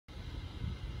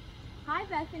Hi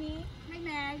Bethany. Hi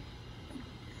Meg.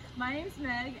 My name's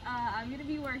Meg. I'm going to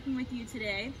be working with you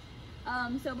today.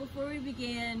 So before we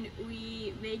began,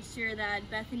 we made sure that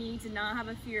Bethany did not have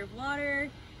a fear of water,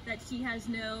 that she has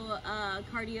no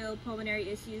cardiopulmonary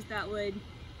issues that would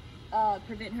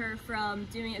prevent her from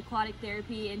doing aquatic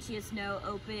therapy, and she has no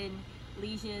open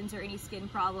lesions or any skin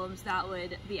problems that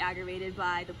would be aggravated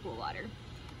by the pool water.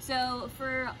 So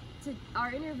for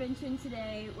our intervention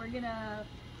today, we're going to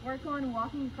work on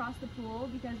walking across the pool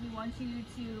because we want you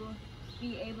to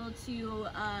be able to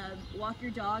walk your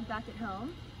dog back at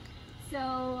home.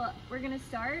 So we're going to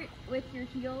start with your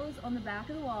heels on the back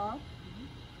of the wall.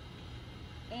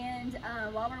 And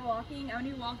while we're walking, I'm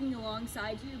going to be walking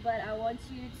alongside you, but I want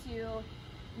you to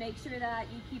make sure that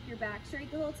you keep your back straight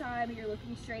the whole time and you're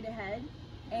looking straight ahead.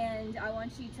 And I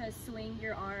want you to swing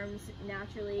your arms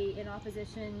naturally in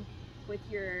opposition with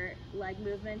your leg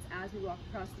movements as we walk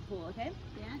across the pool, okay?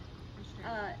 Yeah? For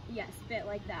sure. Yes, bit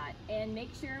like that. And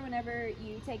make sure whenever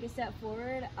you take a step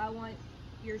forward, I want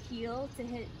your heel to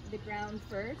hit the ground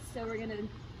first. So we're gonna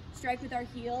strike with our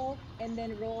heel and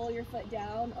then roll your foot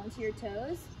down onto your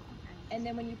toes. Okay. And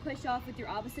then when you push off with your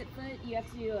opposite foot, you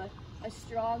have to do a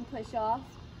strong push off,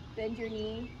 bend your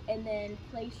knee, and then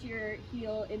place your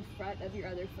heel in front of your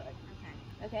other foot.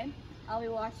 Okay. Okay? I'll be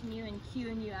watching you and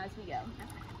cueing you as we go. Okay.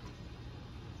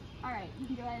 All right, you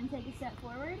can go ahead and take a step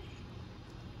forward.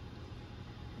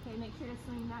 Okay, make sure to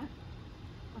swing that.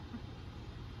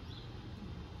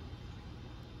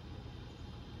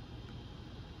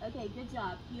 Okay, good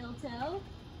job. Heel toe,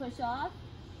 push off.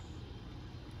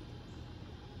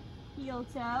 Heel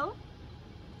toe.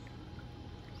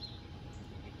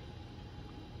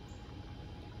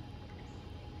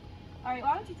 All right,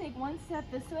 why don't you take one step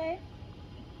this way?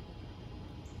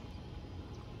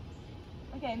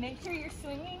 Okay, make sure you're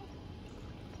swinging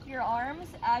your arms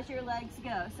as your legs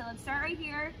go. So let's start right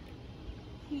here.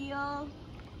 Heel,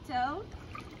 toe.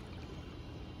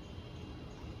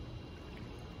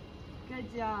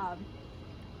 Good job.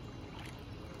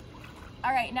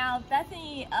 All right, now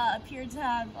Bethany appeared to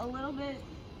have a little bit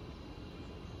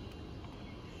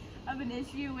of an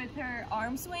issue with her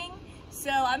arm swing.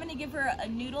 So I'm gonna give her a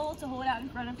noodle to hold out in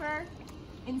front of her.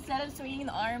 Instead of swinging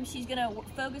the arm, she's gonna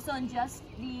focus on just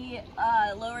the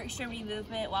lower extremity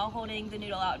movement while holding the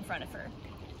noodle out in front of her.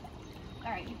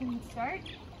 All right, you can start.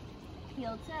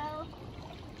 Heel toe,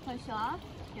 push off,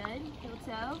 good. Heel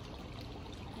toe,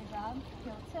 good job.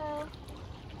 Heel toe.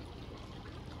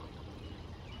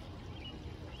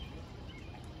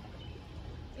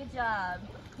 Good job.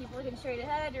 Keep looking straight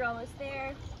ahead, you're almost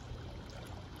there.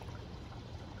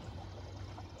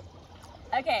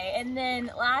 Okay, and then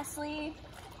lastly,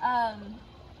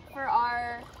 for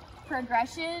our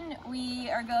progression, we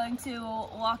are going to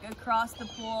walk across the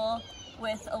pool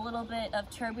with a little bit of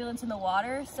turbulence in the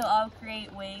water. So I'll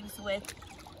create waves with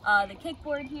the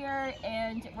kickboard here,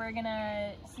 and we're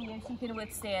gonna see if she can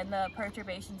withstand the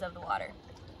perturbations of the water.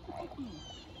 All right,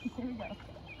 here we go.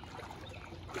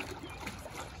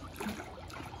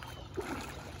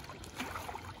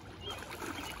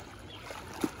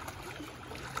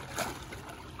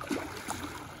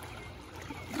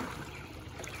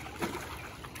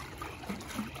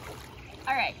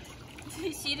 All right,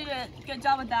 she did a good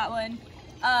job with that one.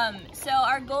 So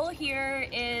our goal here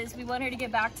is we want her to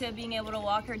get back to being able to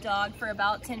walk her dog for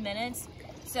about 10 minutes.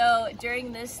 So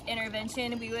during this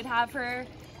intervention, we would have her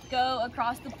go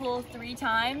across the pool 3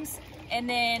 times and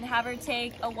then have her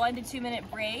take a 1 to 2 minute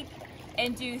break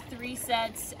and do 3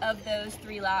 sets of those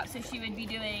 3 laps. So she would be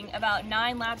doing about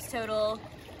 9 laps total.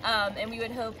 And we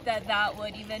would hope that that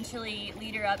would eventually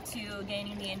lead her up to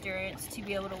gaining the endurance to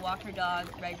be able to walk her dog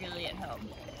regularly at home.